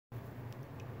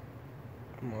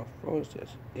My phone is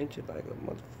just itching like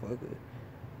a motherfucker.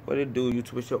 What it do,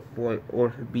 YouTube? It's your boy, or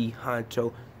be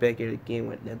Honcho, back here again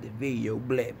with another video.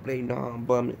 Black, no, I'm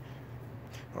bumming.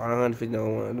 I don't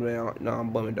know if no,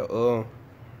 I'm bumming though.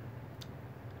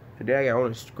 Today I got on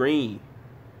the screen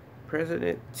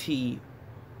President T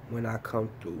when I come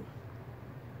through.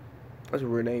 That's a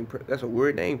weird name. That's a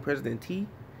weird name, President T.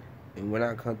 And when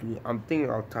I come through, I'm thinking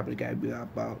off the top of the guy be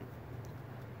about.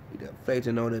 You got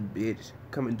flexing on that bitch.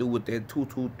 Coming through with that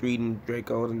 223 and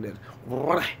Dracos and that.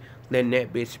 Letting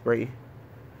that bitch spray.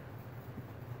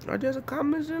 Or just a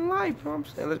comments in life, you know what I'm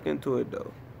saying? Let's get into it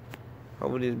though.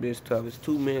 Hopefully this bitch tough. It's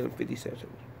 2 minutes and 50 seconds.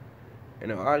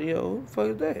 And the audio, what the fuck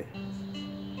is that?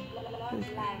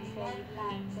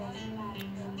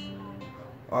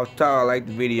 Off top, I like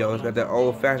the video. It's got that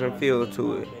old fashioned feel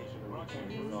to it.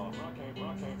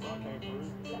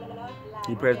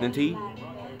 You President T?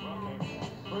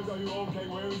 Are you okay?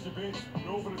 Where is your bitch?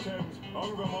 Go for the Thames.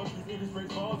 Over monkeys, if his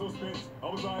face bars or spits. I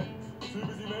was like, too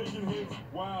busy making hits.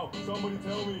 Wow, somebody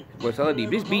tell me. What's up,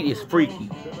 this beat is freaky.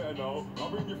 They better know.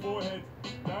 I'll bring your forehead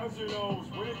down to your nose.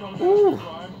 When it comes down to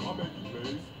crime, I'll make you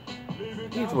please. Leave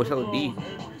it down What's up, D?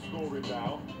 Score it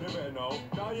down. They better know.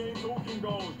 Now you ain't talking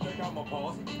goals. Check out my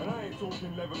past. And I ain't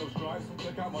talking level of stripes.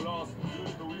 Check out my last. Do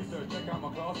the research. Check out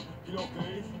my class. You know,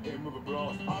 please, hit him with a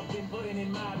blast. I've been putting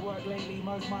in mad work lately.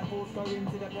 Most my thoughts go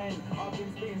into the pen. I've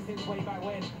been spitting since way back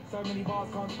when. So many bars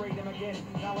can't spray them again.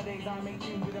 Nowadays I make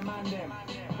tunes with a man them.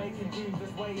 Making tunes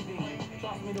that's wavy.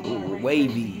 Trust me, the word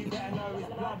wavy. You better know it's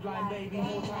bloodline, baby.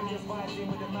 More time just vibes in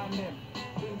with a man them.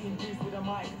 Drinking juice with a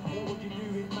mic. What would you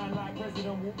do if man like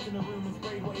President walked in the room and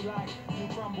sprayed what he liked? You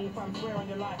crumble, fam, swear on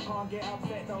your life. Can't get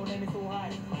upset though, then it's all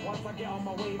high. Once I get on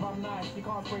my wave, I'm nice. You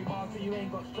can't spray bars till you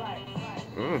ain't got stripes.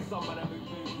 Some man move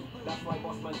booty. That's why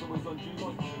boss man's always on duty.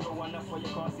 No one, that's why you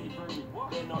can't see through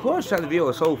me. Push shot video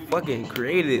is so fucking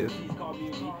creative.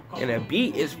 And the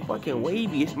beat is fucking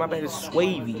wavy. It's my bad, it's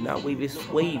swavy, not wavy, it's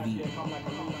swavy.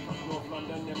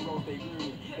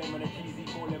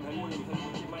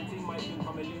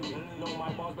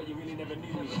 But you really never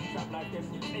knew me. Trap like them,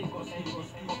 you ain't got skills.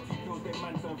 Got 2 kills, them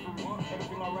man turn through.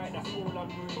 Everything alright, that's all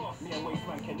unruly. Me and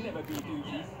Wasteman can never be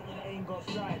dookies. Ain't got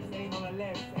stripes, ain't on the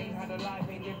left, ain't had a life,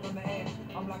 ain't lived on the edge.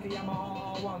 I'm like a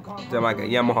Yamaha R1, can't come like a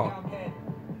Yamaha.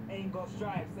 Ain't got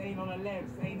stripes, ain't on the left,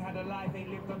 ain't had a life, ain't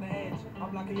lived on the edge.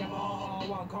 I'm like a Yamaha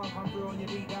R1, can't come through on your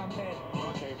beat down bed. When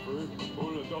I came through,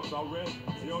 all the dots I read,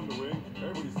 see on the wing,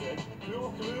 everybody said,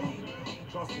 clear.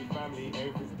 Trust me, family,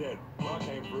 everything's dead. When I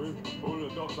came through, all the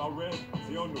dots I read,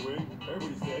 see on the wing,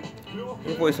 everybody said, clear.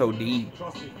 This voice so deep.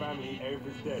 Trust me, family,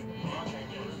 everything's dead. When I came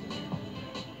through,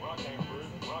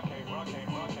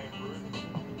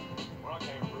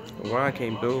 When I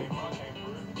came through.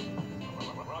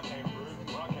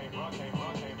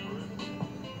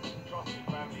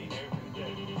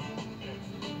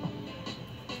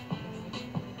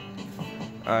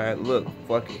 Alright, look,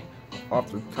 fuck it.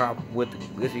 Off the top with the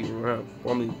glizzy run,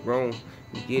 for me grown,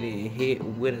 getting hit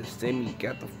with a semi,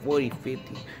 got the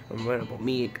 40-50. I'm running up on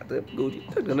me, got the Gucci,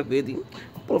 took on the 50.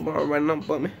 Pull up on right now,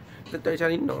 but me. The third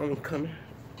shot, you know I'm coming.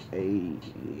 Hey,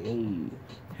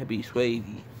 happy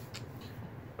swavy.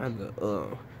 I have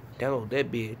to download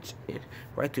that bitch and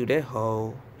right through that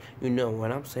hole. You know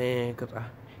what I'm saying? Cause I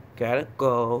gotta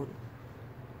go.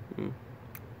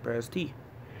 Press T.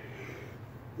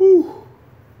 Woo.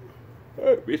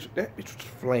 That bitch was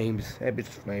flames. That bitch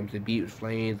was flames. The beat was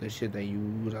flames. The shit they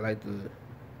use. I like the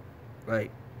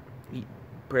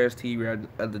press T rather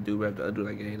the other dude rather the other dude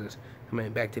like hey, let's come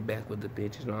in back to back with the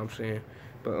bitch, you know what I'm saying?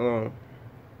 But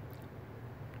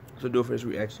so do it for this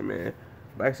reaction, man.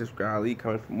 Like, subscribe, leave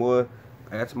comments for more.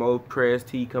 I got some more press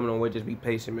T coming on with, just be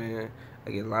patient, man. I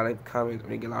get a lot of comments,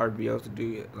 I get a lot of videos to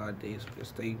do a lot of days.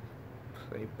 Just stay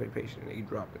patient, they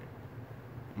drop it.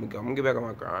 I'm gonna get back on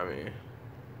my grind, man.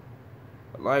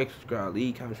 Like, subscribe,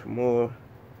 leave comments for more.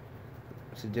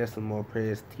 Suggest some more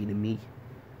press T to me.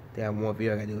 They have more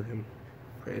video I gotta do with him.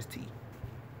 Press T.